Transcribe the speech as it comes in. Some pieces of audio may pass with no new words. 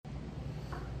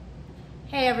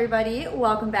Hey everybody,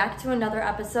 welcome back to another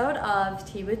episode of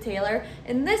Tea with Taylor.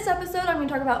 In this episode, I'm going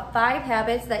to talk about 5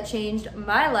 habits that changed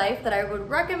my life that I would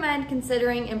recommend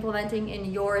considering implementing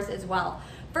in yours as well.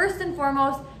 First and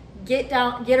foremost, get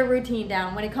a routine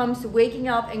down. When it comes to waking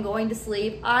up and going to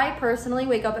sleep, I personally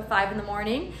wake up at 5 in the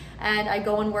morning and I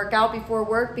go and work out before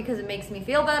work because it makes me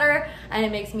feel better and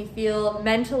it makes me feel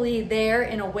mentally there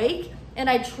and awake. And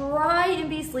I try and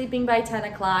be sleeping by 10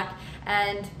 o'clock.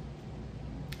 And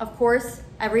of course,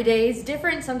 every day is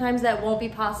different. Sometimes that won't be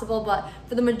possible, but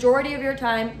for the majority of your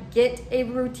time, get a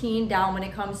routine down when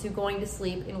it comes to going to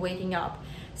sleep and waking up.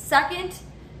 Second,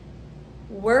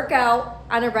 work out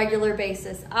on a regular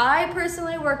basis. I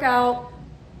personally work out.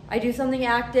 I do something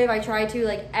active. I try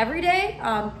to every day,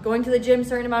 going to the gym a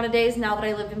certain amount of days. Now that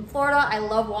I live in Florida, I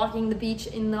love walking the beach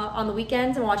on the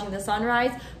weekends and watching the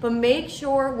sunrise. But make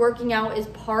sure working out is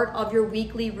part of your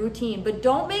weekly routine. But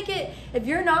don't make it, if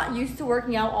you're not used to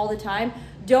working out all the time,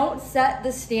 don't set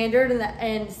the standard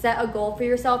and set a goal for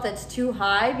yourself that's too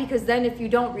high, because then if you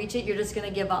don't reach it, you're just going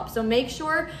to give up. So make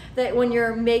sure that when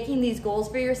you're making these goals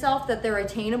for yourself that they're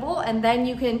attainable, and then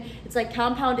you can, it's like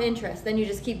compound interest. Then you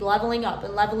just keep leveling up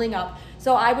and leveling up.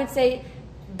 So I would say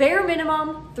bare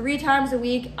minimum 3 times a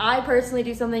week. I personally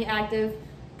do something active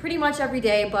pretty much every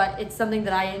day, but it's something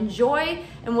that I enjoy.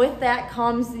 And with that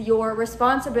comes your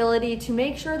responsibility to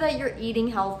make sure that you're eating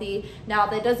healthy. Now,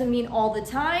 that doesn't mean all the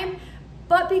time,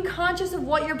 but be conscious of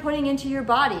what you're putting into your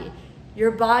body.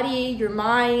 Your body, your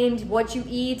mind, what you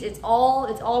eat, it's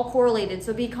all correlated.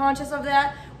 So be conscious of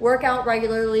that, work out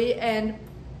regularly, and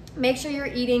make sure you're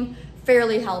eating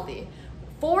fairly healthy.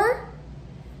 4,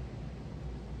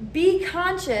 be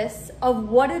conscious of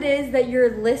what it is that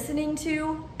you're listening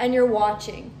to and you're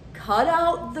watching. Cut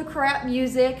out the crap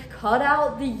music, cut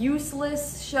out the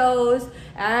useless shows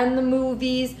and the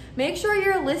movies. Make sure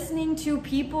you're listening to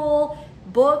people,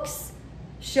 books,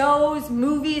 shows,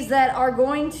 movies that are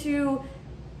going to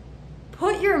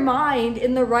put your mind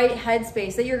in the right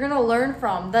headspace, that you're going to learn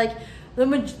from. Like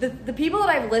the people that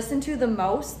I've listened to the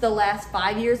most the last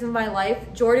 5 years of my life: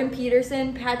 Jordan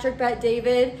Peterson, Patrick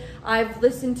Bet-David. I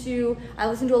listen to a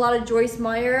lot of Joyce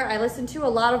Meyer. I listen to a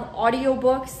lot of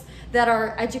audiobooks that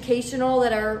are educational,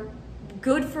 that are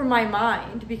good for my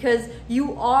mind, because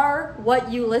you are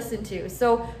what you listen to.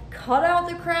 So cut out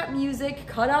the crap music,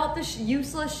 cut out the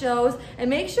useless shows, and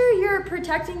make sure you're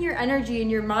protecting your energy and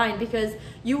your mind, because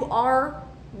you are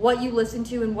what you listen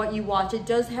to and what you watch. It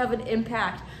does have an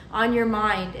impact on your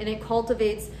mind, and it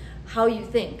cultivates how you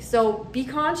think. So be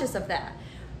conscious of that.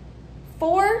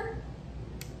 4,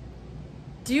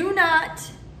 do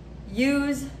not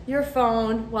use your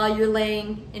phone while you're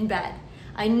laying in bed.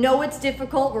 I know it's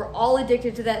difficult. We're all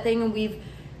addicted to that thing, and we've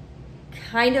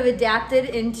kind of adapted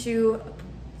into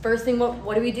first thing,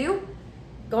 what do?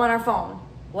 Go on our phone.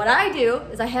 What I do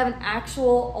is I have an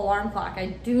actual alarm clock. I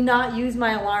do not use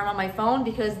my alarm on my phone,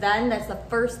 because then that's the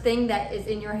first thing that is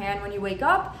in your hand when you wake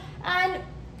up, and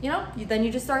then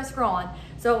you just start scrolling.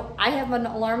 So I have an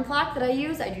alarm clock that I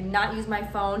use. I do not use my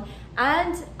phone,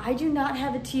 and I do not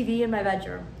have a TV in my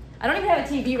bedroom. I don't even have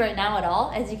a TV right now at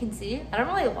all, as you can see. I don't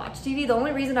really watch TV. The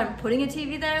only reason I'm putting a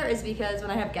TV there is because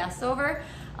when I have guests over.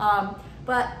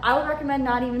 But I would recommend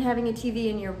not even having a TV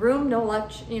in your room.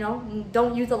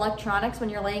 Don't use electronics when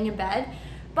you're laying in bed.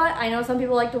 But I know some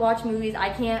people like to watch movies. I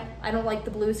don't like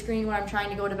the blue screen when I'm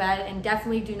trying to go to bed, and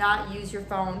definitely do not use your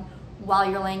phone while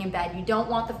you're laying in bed. You don't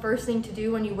want the first thing to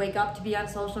do when you wake up to be on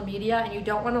social media, and you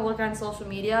don't want to look on social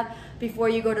media before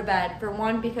you go to bed. For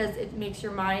one, because it makes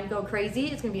your mind go crazy.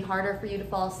 It's going to be harder for you to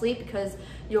fall asleep because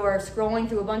you're scrolling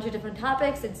through a bunch of different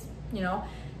topics. It's,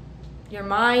 your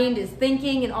mind is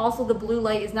thinking, and also the blue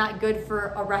light is not good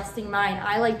for a resting mind.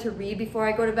 I like to read before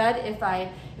I go to bed if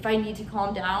I need to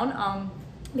calm down,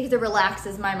 because it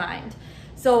relaxes my mind.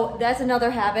 So that's another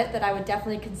habit that I would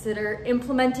definitely consider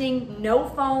implementing. No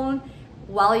phone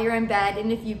while you're in bed.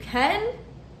 And if you can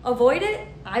avoid it,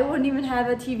 I wouldn't even have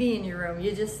a TV in your room.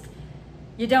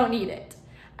 You don't need it.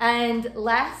 And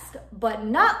last but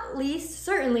not least,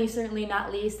 certainly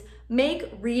not least, make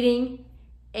reading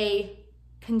a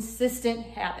consistent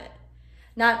habit.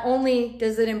 Not only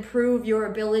does it improve your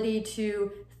ability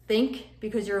to think,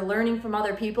 because you're learning from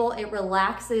other people, it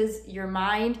relaxes your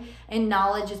mind, and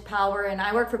knowledge is power. And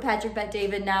I work for Patrick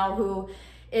Bet-David now, who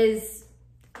is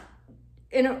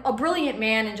a brilliant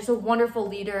man and just a wonderful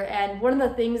leader. And one of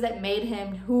the things that made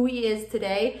him who he is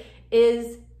today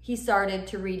is he started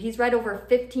to read. He's read over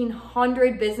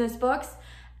 1,500 business books,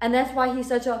 and that's why he's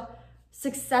such a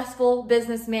successful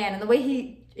businessman. And the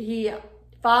way he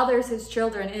fathers his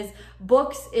children is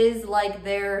books is like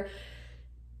their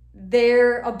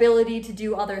their ability to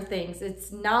do other things.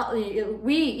 It's not,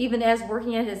 we, even as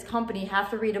working at his company, have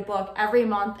to read a book every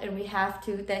month, and we have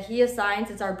to, that he assigns,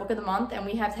 it's our book of the month, and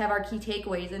we have to have our key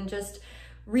takeaways. And just,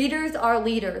 readers are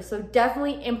leaders. So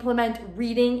definitely implement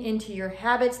reading into your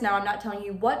habits. Now, I'm not telling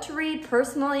you what to read.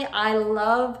 Personally, I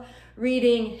love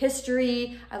reading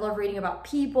history. I love reading about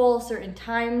people, certain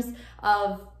times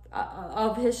of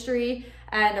history,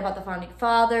 and about the founding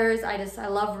fathers. I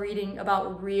love reading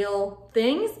about real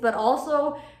things, but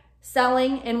also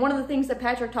selling. And one of the things that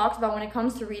Patrick talks about when it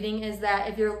comes to reading is that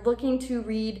if you're looking to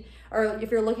read, or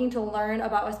if you're looking to learn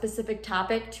about a specific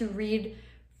topic, to read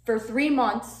for 3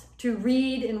 months, to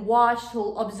read and watch, to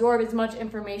absorb as much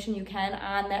information you can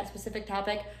on that specific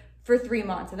topic for 3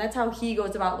 months. And that's how he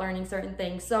goes about learning certain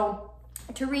things. So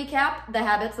to recap, the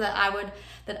habits that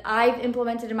I've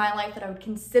implemented in my life that I would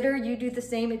consider you do the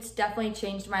same, it's definitely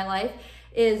changed my life,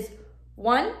 is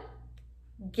 1,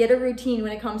 get a routine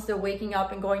when it comes to waking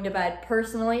up and going to bed.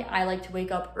 Personally, I like to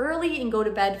wake up early and go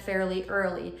to bed fairly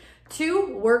early.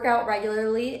 2, work out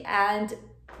regularly and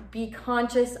be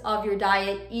conscious of your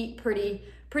diet. Eat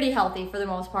pretty healthy for the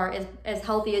most part, as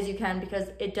healthy as you can, because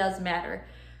it does matter.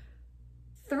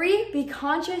 3, be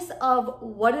conscious of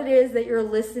what it is that you're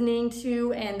listening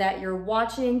to and that you're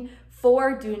watching.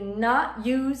 4, do not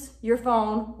use your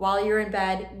phone while you're in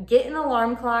bed. Get an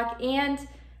alarm clock, and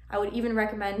I would even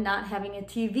recommend not having a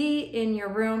TV in your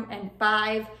room. And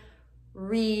 5,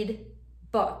 read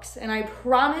books. And I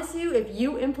promise you, if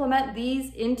you implement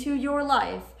these into your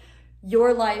life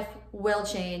will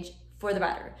change for the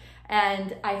better.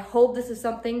 And I hope this is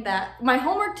something that, my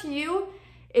homework to you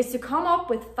is to come up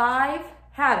with 5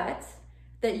 habits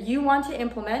that you want to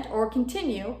implement or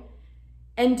continue,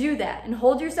 and do that and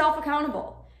hold yourself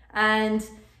accountable. And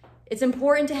it's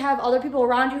important to have other people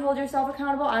around you hold yourself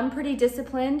accountable. I'm pretty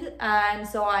disciplined, and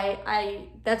so I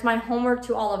that's my homework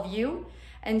to all of you.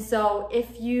 And so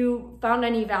if you found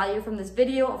any value from this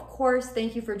video, of course,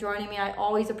 thank you for joining me. I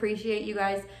always appreciate you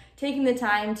guys taking the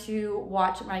time to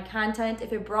watch my content.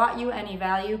 If it brought you any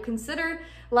value, consider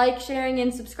sharing,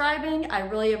 and subscribing. I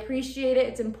really appreciate it.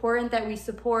 It's important that we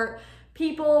support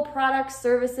people, products,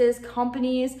 services,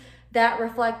 companies that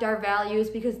reflect our values,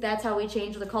 because that's how we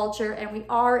change the culture. And we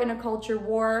are in a culture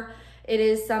war. It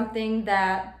is something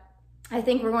that I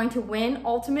think we're going to win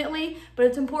ultimately, but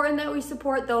it's important that we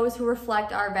support those who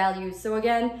reflect our values. So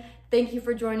again, thank you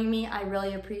for joining me. I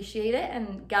really appreciate it,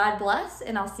 and God bless,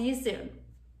 and I'll see you soon.